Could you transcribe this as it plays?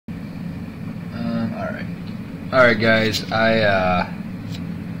Alright guys, I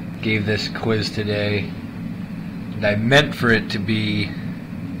gave this quiz today, and I meant for it to be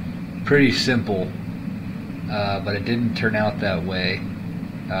pretty simple, but it didn't turn out that way.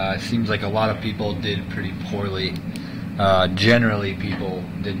 It seems like a lot of people did pretty poorly. Generally people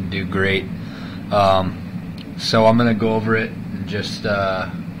didn't do great. So I'm going to go over it and just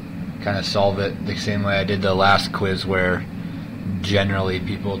kind of solve it the same way I did the last quiz, where generally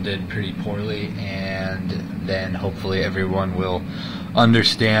people did pretty poorly, and then hopefully everyone will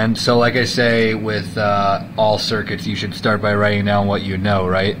understand. So like I say with all circuits, you should start by writing down what you know,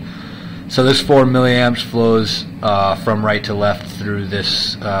 right? So this 4 milliamps flows from right to left through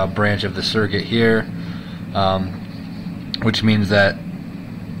this branch of the circuit here, which means that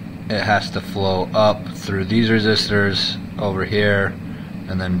it has to flow up through these resistors over here,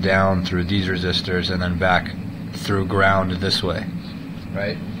 and then down through these resistors, and then back through ground this way,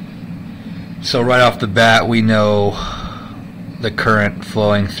 right? So right off the bat we know the current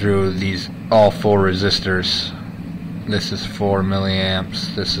flowing through these all four resistors. This is 4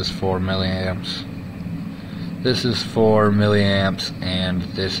 milliamps, this is 4 milliamps, this is 4 milliamps, and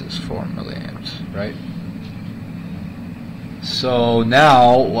this is 4 milliamps, right? So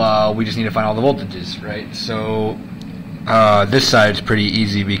now we just need to find all the voltages, right? So this side's pretty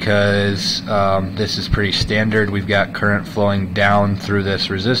easy because this is pretty standard. We've got current flowing down through this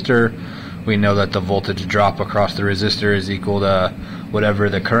resistor. We know that the voltage drop across the resistor is equal to whatever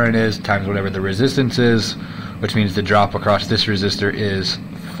the current is times whatever the resistance is, which means the drop across this resistor is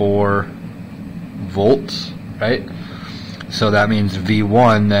 4 volts, right? So that means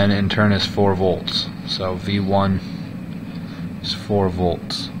V1 then in turn is 4 volts. So V1 is 4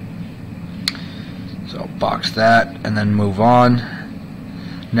 volts. So box that and then move on.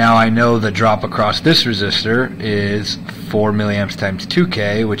 Now I know the drop across this resistor is 4 milliamps times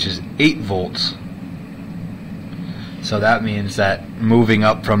 2K, which is 8 volts. So that means that moving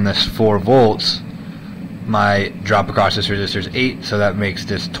up from this 4 volts, my drop across this resistor is 8, so that makes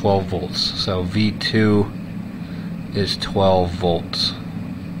this 12 volts. So V2 is 12 volts.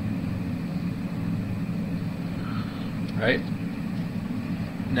 Right?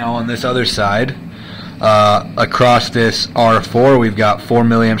 Now on this other side, across this R4 we've got 4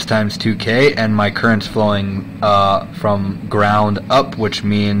 milliamps times 2K, and my current's flowing from ground up, which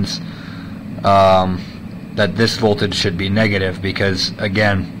means that this voltage should be negative, because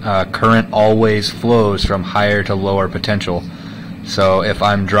again current always flows from higher to lower potential. So if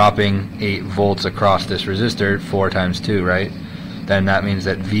I'm dropping 8 volts across this resistor, 4 times 2, right, then that means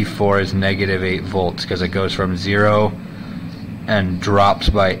that V4 is negative 8 volts, because it goes from 0 and drops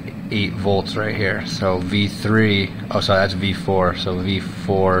by 8 volts right here. So V3, oh sorry, that's V4, so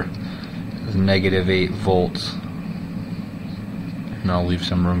V4 is negative 8 volts, and I'll leave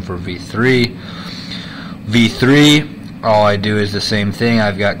some room for V3. V3, all I do is the same thing.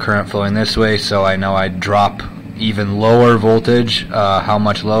 I've got current flowing this way, so I know I drop even lower voltage. How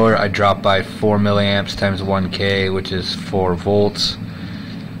much lower? I drop by 4 milliamps times 1K, which is 4 volts.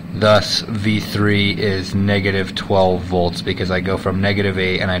 Thus V3 is negative 12 volts, because I go from negative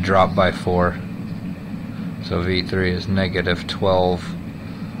 8 and I drop by 4. So V3 is negative 12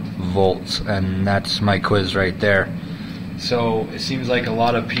 volts, and that's my quiz right there. So it seems like a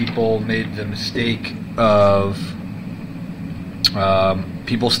lot of people made the mistake of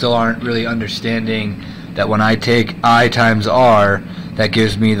people still aren't really understanding that when I take I times R, that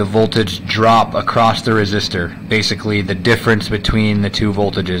gives me the voltage drop across the resistor, basically the difference between the two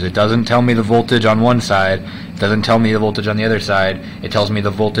voltages. It doesn't tell me the voltage on one side, it doesn't tell me the voltage on the other side, it tells me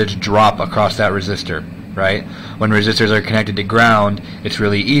the voltage drop across that resistor, right? When resistors are connected to ground, it's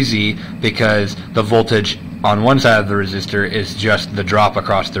really easy, because the voltage on one side of the resistor is just the drop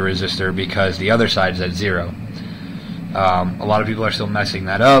across the resistor, because the other side is at 0. A lot of people are still messing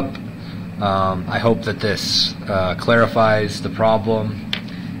that up. I hope that this clarifies the problem,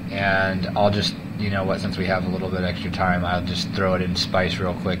 and I'll just, you know what, since we have a little bit extra time, I'll just throw it in Spice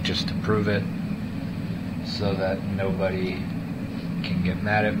real quick just to prove it, so that nobody can get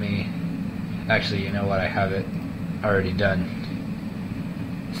mad at me. Actually, you know what, I have it already done.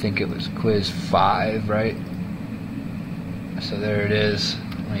 I think it was quiz 5, right? So there it is.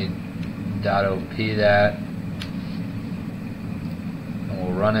 Let me .op that, and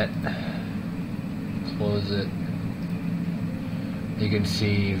we'll run it. Close it. You can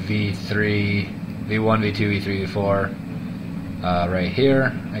see V3, V1, V2, V3, V4 right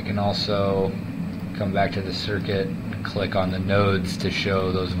here. I can also come back to the circuit and click on the nodes to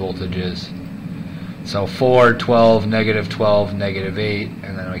show those voltages. So 4, 12, negative 12, negative 8,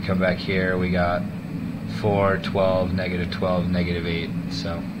 and then we come back here, we got 4, 12, negative 12, negative 8.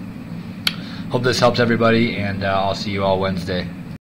 So hope this helps everybody, and I'll see you all Wednesday.